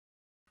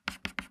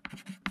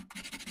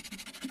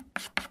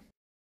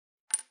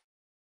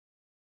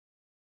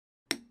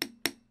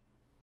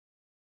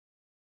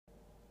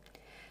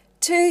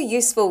Two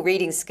useful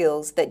reading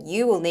skills that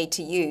you will need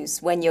to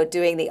use when you're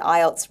doing the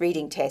IELTS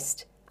reading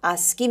test are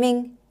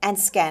skimming and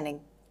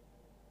scanning.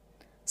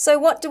 So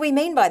what do we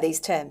mean by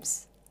these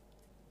terms?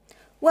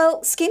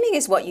 Well, skimming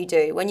is what you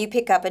do when you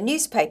pick up a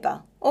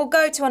newspaper or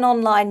go to an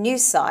online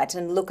news site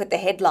and look at the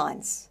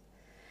headlines.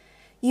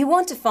 You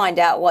want to find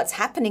out what's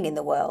happening in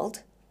the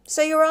world,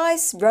 so your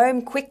eyes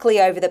roam quickly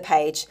over the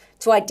page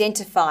to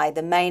identify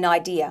the main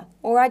idea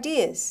or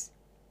ideas.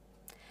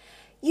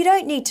 You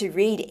don't need to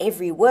read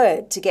every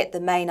word to get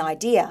the main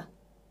idea.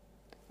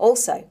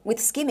 Also, with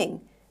skimming,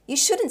 you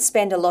shouldn't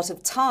spend a lot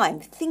of time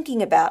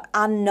thinking about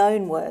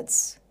unknown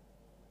words.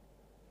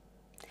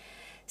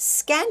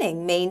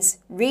 Scanning means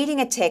reading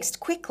a text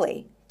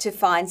quickly to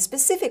find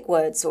specific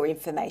words or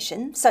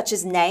information, such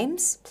as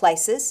names,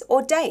 places,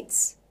 or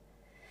dates.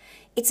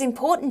 It's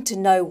important to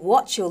know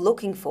what you're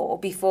looking for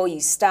before you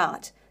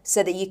start,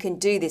 so that you can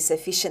do this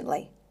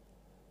efficiently.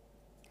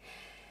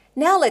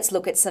 Now let's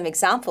look at some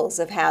examples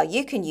of how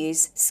you can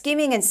use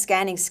skimming and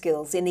scanning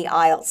skills in the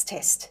IELTS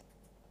test.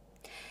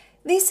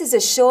 This is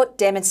a short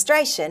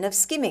demonstration of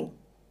skimming.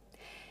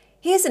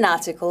 Here's an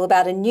article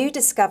about a new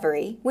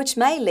discovery which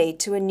may lead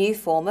to a new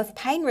form of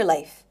pain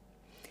relief.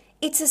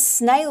 It's a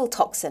snail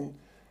toxin,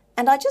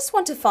 and I just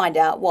want to find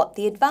out what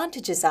the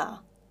advantages are.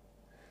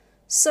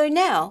 So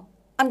now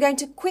I'm going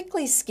to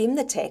quickly skim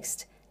the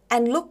text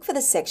and look for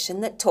the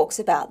section that talks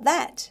about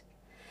that.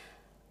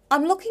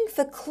 I'm looking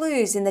for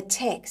clues in the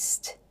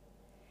text.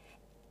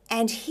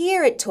 And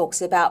here it talks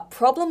about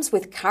problems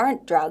with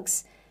current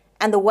drugs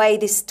and the way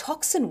this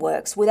toxin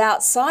works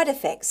without side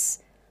effects.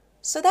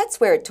 So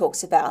that's where it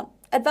talks about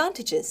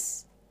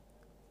advantages.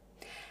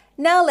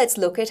 Now let's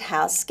look at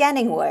how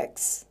scanning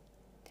works.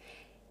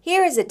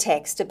 Here is a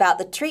text about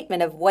the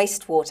treatment of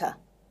wastewater.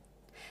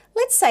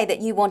 Let's say that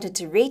you wanted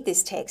to read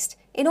this text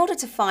in order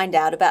to find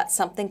out about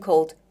something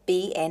called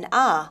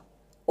BNR,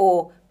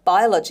 or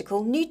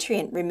biological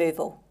nutrient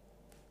removal.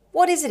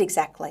 What is it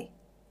exactly?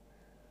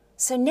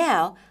 So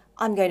now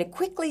I'm going to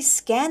quickly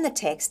scan the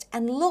text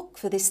and look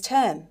for this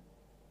term.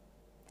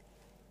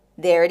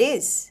 There it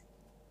is.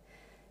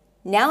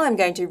 Now I'm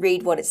going to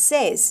read what it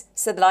says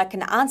so that I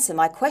can answer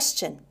my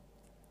question.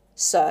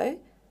 So,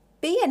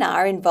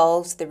 BNR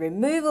involves the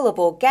removal of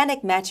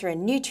organic matter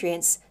and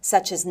nutrients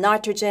such as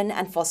nitrogen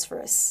and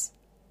phosphorus.